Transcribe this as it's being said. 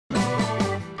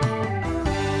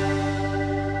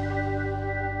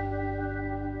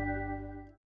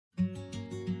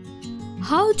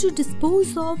How to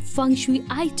dispose of Feng Shui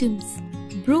items,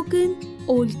 broken,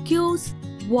 old cures,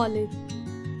 wallet.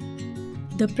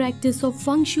 The practice of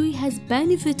Feng Shui has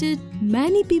benefited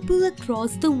many people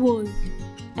across the world.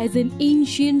 As an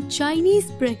ancient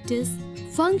Chinese practice,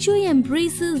 Feng Shui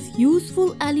embraces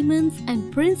useful elements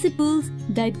and principles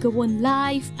that govern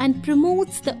life and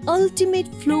promotes the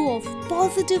ultimate flow of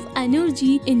positive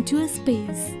energy into a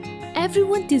space.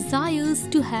 Everyone desires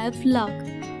to have luck.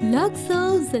 Luck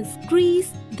serves as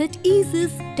grease that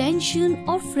eases tension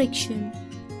or friction.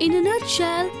 In a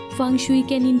nutshell, Feng Shui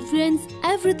can influence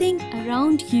everything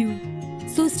around you.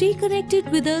 So stay connected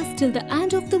with us till the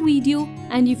end of the video,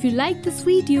 and if you like this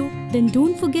video, then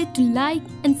don't forget to like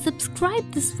and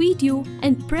subscribe this video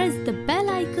and press the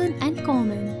bell icon and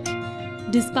comment.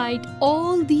 Despite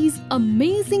all these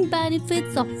amazing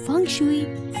benefits of Feng Shui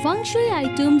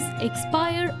items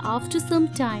expire after some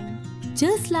time.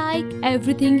 Just like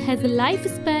everything has a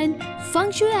lifespan,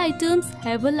 Feng Shui items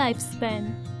have a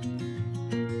lifespan.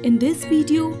 In this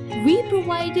video, we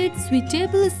provided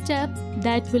suitable steps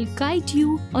that will guide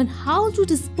you on how to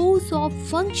dispose of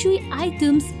Feng Shui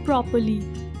items properly.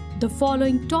 The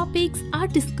following topics are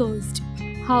discussed: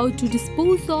 how to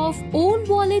dispose of old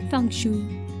wallet Feng Shui,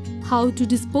 how to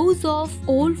dispose of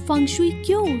old Feng Shui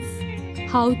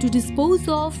cures, how to dispose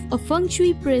of a Feng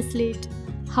Shui bracelet,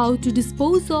 how to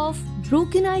dispose of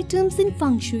broken items in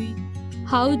Feng Shui,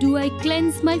 how do I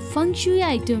cleanse my Feng Shui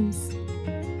items,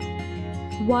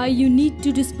 why you need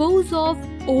to dispose of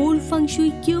old Feng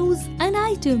Shui cures and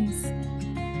items.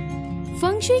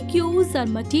 Feng Shui cures are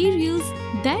materials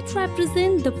that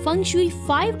represent the Feng Shui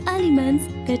 5 elements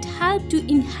that help to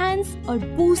enhance or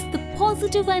boost the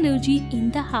positive energy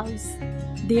in the house.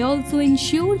 They also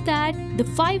ensure that the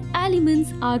 5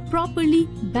 elements are properly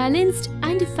balanced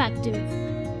and effective.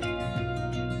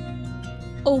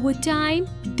 Over time,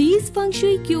 these Feng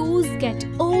Shui cures get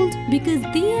old because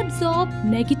they absorb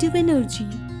negative energy.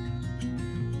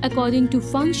 According to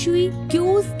Feng Shui,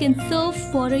 cures can serve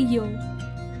for a year.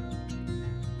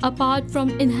 Apart from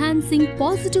enhancing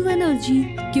positive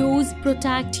energy, cures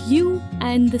protect you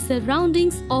and the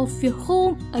surroundings of your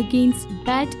home against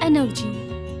bad energy.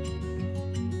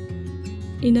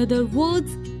 In other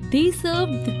words, they serve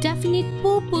the definite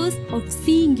purpose of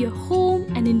seeing your home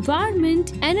and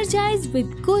environment energized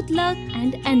with good luck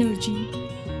and energy.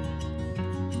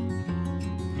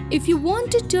 If you want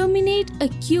to terminate a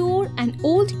cure, an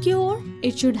old cure,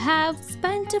 it should have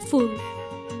spent a full.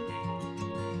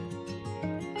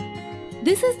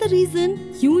 This is the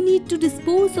reason you need to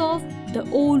dispose of the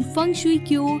old Feng Shui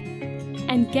cure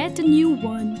and get a new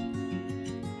one.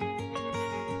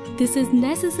 This is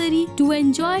necessary to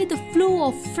enjoy the flow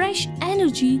of fresh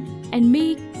energy and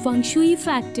make Feng Shui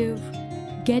effective.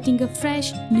 Getting a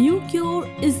fresh new cure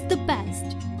is the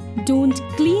best. Don't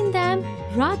clean them,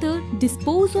 rather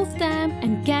dispose of them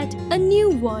and get a new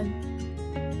one.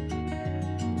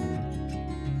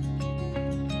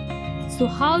 So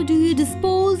how do you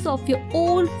dispose of your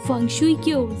old Feng Shui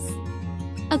cures?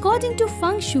 According to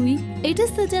Feng Shui, it is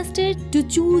suggested to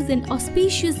choose an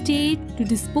auspicious date to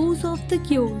dispose of the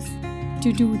cures.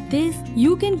 To do this,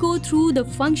 you can go through the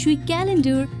Feng Shui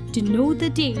calendar to know the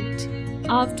date.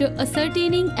 After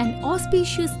ascertaining an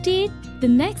auspicious date, the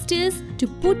next is to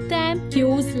put them,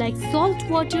 cures like salt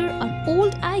water or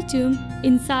old item,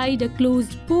 inside a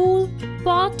closed bowl,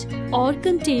 pot or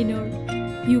container.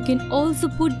 You can also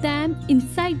put them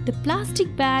inside the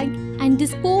plastic bag and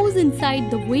dispose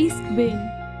inside the waste bin.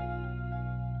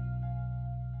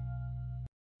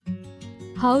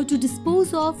 How to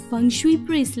dispose of Feng Shui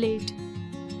bracelet.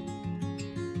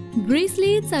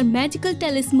 Bracelets are magical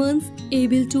talismans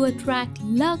able to attract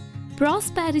luck,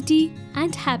 prosperity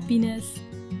and happiness.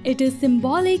 It is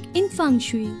symbolic in Feng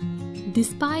Shui.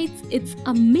 Despite its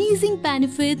amazing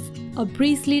benefits, a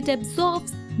bracelet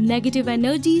absorbs negative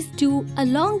energies too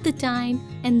along the time,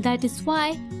 and that is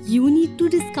why you need to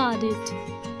discard it.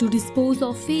 To dispose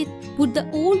of it, put the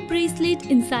old bracelet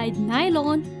inside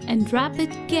nylon and wrap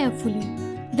it carefully.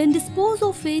 Then dispose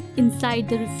of it inside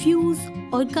the refuse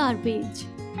or garbage.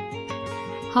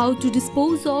 How to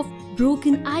dispose of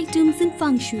broken items in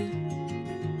Feng Shui.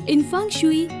 In Feng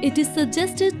Shui, it is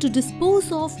suggested to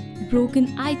dispose of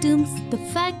broken items. The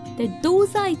fact that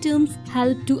those items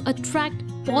help to attract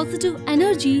positive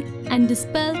energy and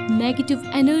dispel negative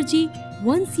energy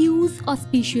once used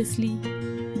auspiciously.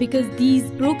 Because these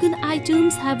broken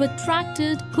items have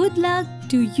attracted good luck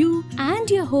to you and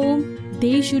your home,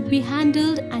 they should be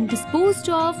handled and disposed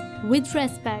of with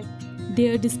respect.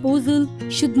 Their disposal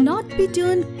should not be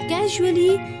done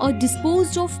casually or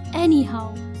disposed of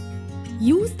anyhow.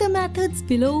 Use the methods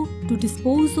below to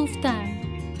dispose of them.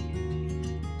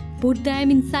 Put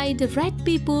them inside a red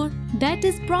paper that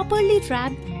is properly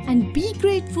wrapped and be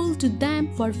grateful to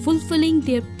them for fulfilling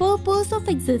their purpose of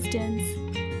existence.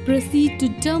 Proceed to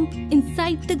dump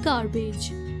inside the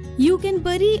garbage. You can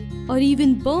bury or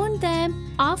even burn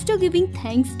them after giving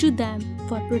thanks to them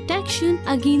for protection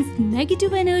against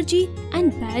negative energy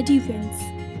and bad events.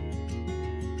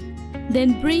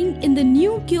 Then bring in the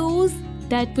new cures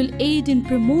that will aid in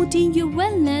promoting your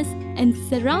wellness and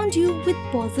surround you with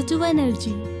positive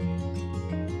energy.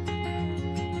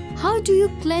 How do you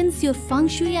cleanse your Feng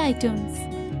Shui items?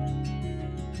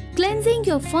 Cleansing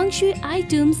your Feng Shui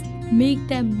items makes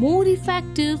them more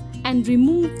effective and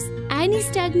removes any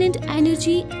stagnant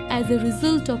energy as a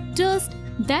result of dust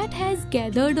that has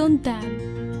gathered on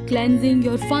them. Cleansing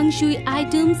your Feng Shui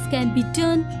items can be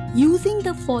done using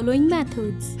the following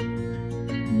methods.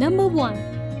 Number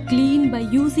 1. Clean by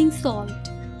using salt.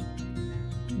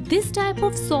 This type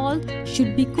of salt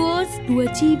should be coarse to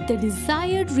achieve the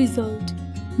desired result.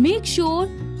 Make sure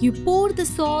you pour the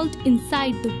salt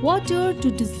inside the water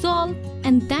to dissolve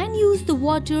and then use the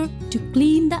water to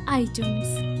clean the items.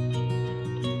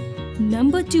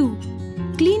 Number 2.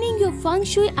 Cleaning your Feng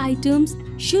Shui items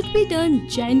should be done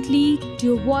gently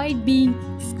to avoid being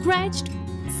scratched,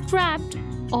 scraped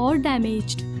or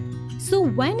damaged. So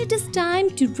when it is time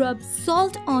to rub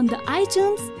salt on the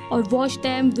items or wash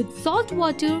them with salt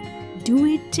water, do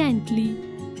it gently.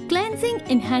 Cleansing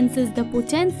enhances the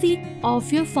potency of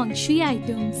your Feng Shui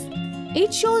items.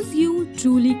 It shows you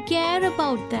truly care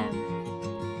about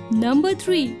them. Number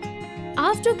 3.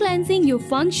 After cleansing your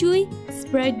Feng Shui,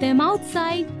 spread them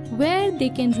outside where they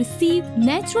can receive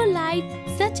natural light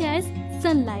such as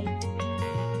sunlight.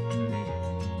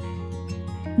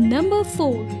 Number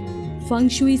 4. Feng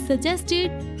Shui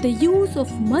suggested the use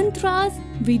of mantras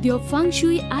with your Feng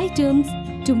Shui items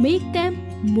to make them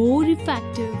more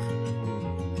effective.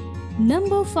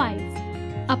 Number 5.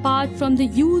 Apart from the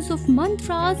use of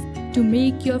mantras to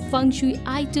make your Feng Shui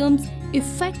items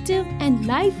effective and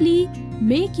lively,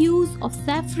 make use of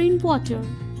saffron water.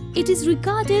 It is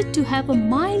regarded to have a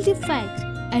mild effect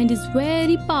and is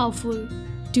very powerful.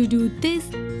 To do this,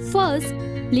 first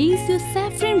place your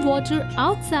saffron water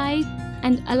outside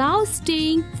and allow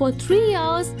staying for 3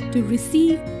 hours to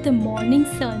receive the morning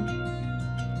sun.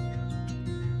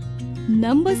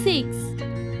 Number 6.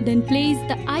 Then place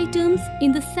the items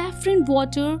in the saffron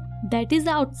water that is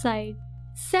outside.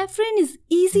 Saffron is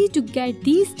easy to get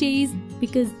these days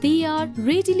because they are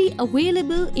readily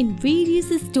available in various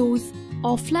stores,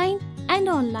 offline and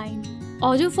online.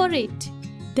 Order for it.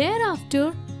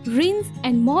 Thereafter, rinse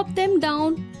and mop them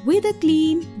down with a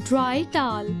clean, dry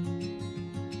towel.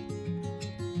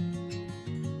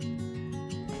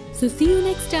 So see you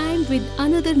next time with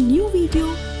another new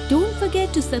video. Don't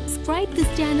forget to subscribe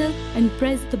this channel and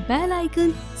press the bell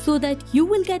icon so that you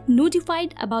will get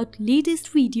notified about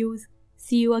latest videos.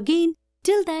 See you again.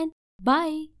 Till then,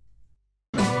 bye.